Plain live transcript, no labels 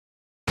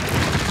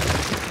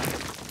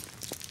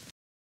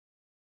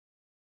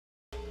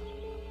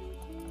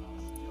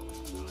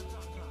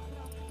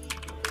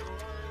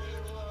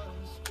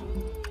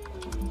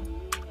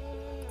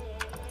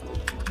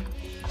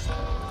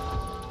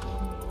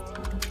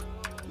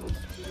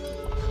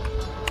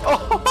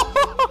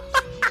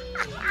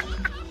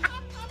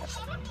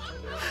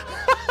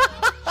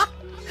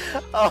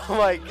Oh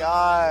my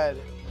god.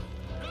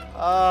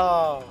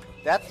 Oh,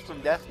 that's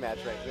some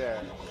deathmatch right there.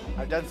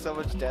 I've done so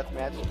much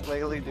deathmatch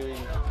lately doing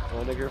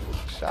Onager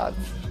shots.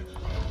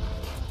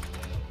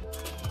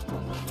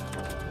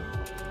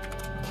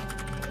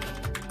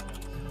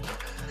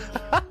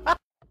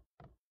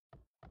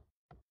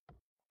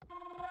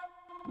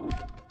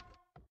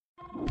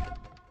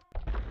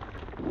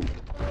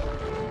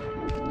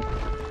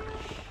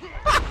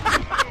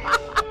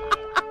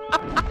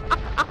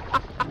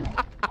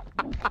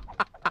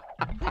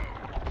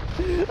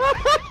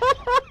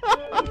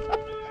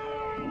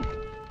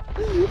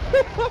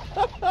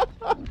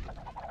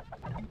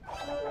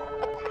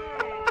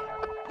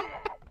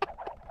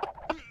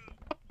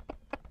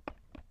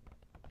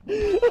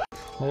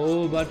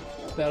 Oh, but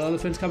Bell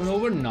Elephant's coming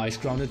over. Nice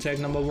ground attack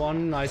number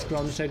 1. Nice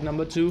ground attack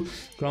number 2.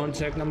 Ground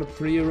attack number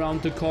 3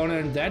 around the corner.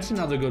 And that's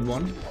another good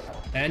one.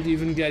 And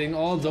even getting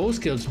all those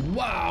kills.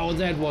 Wow,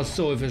 that was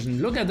so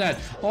efficient. Look at that.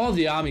 All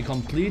the army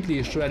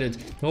completely shredded.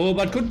 Oh,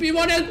 but could be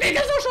one as big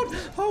as a shot.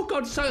 Oh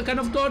god, so kind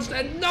of dodged.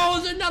 And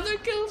now another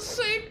kill.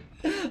 Sick.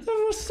 That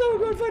was so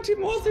good for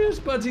Timotheus,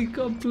 but he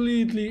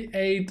completely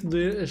ate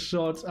the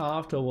shots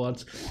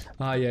afterwards.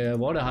 Ah, yeah,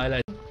 what a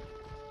highlight.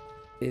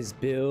 Is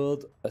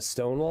build a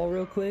stone wall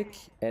real quick,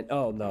 and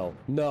oh no,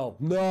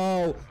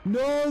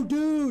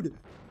 dude,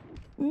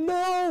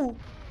 no,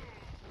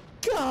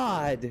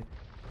 God,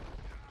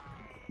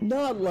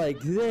 not like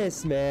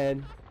this,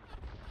 man.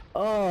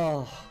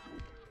 Oh,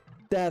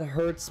 that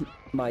hurts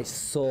my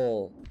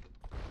soul.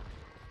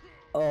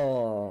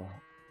 Oh,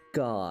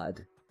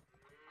 God,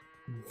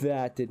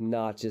 that did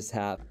not just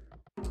happen.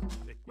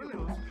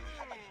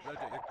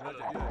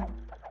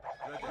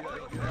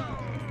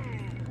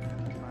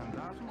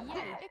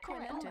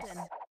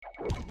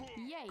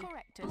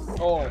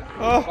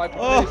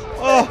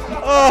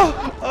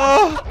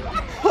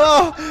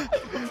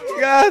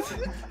 God!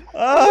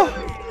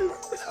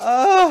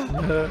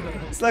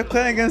 It's like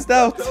playing against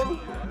doubt.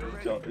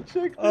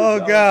 Oh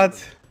God!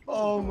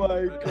 Oh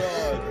my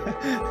god!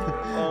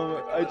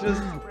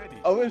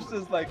 I wish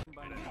this like.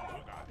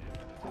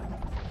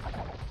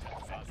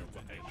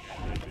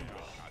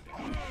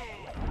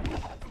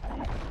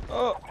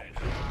 Oh!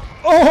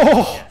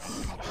 Oh!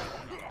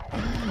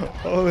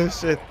 Holy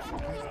shit!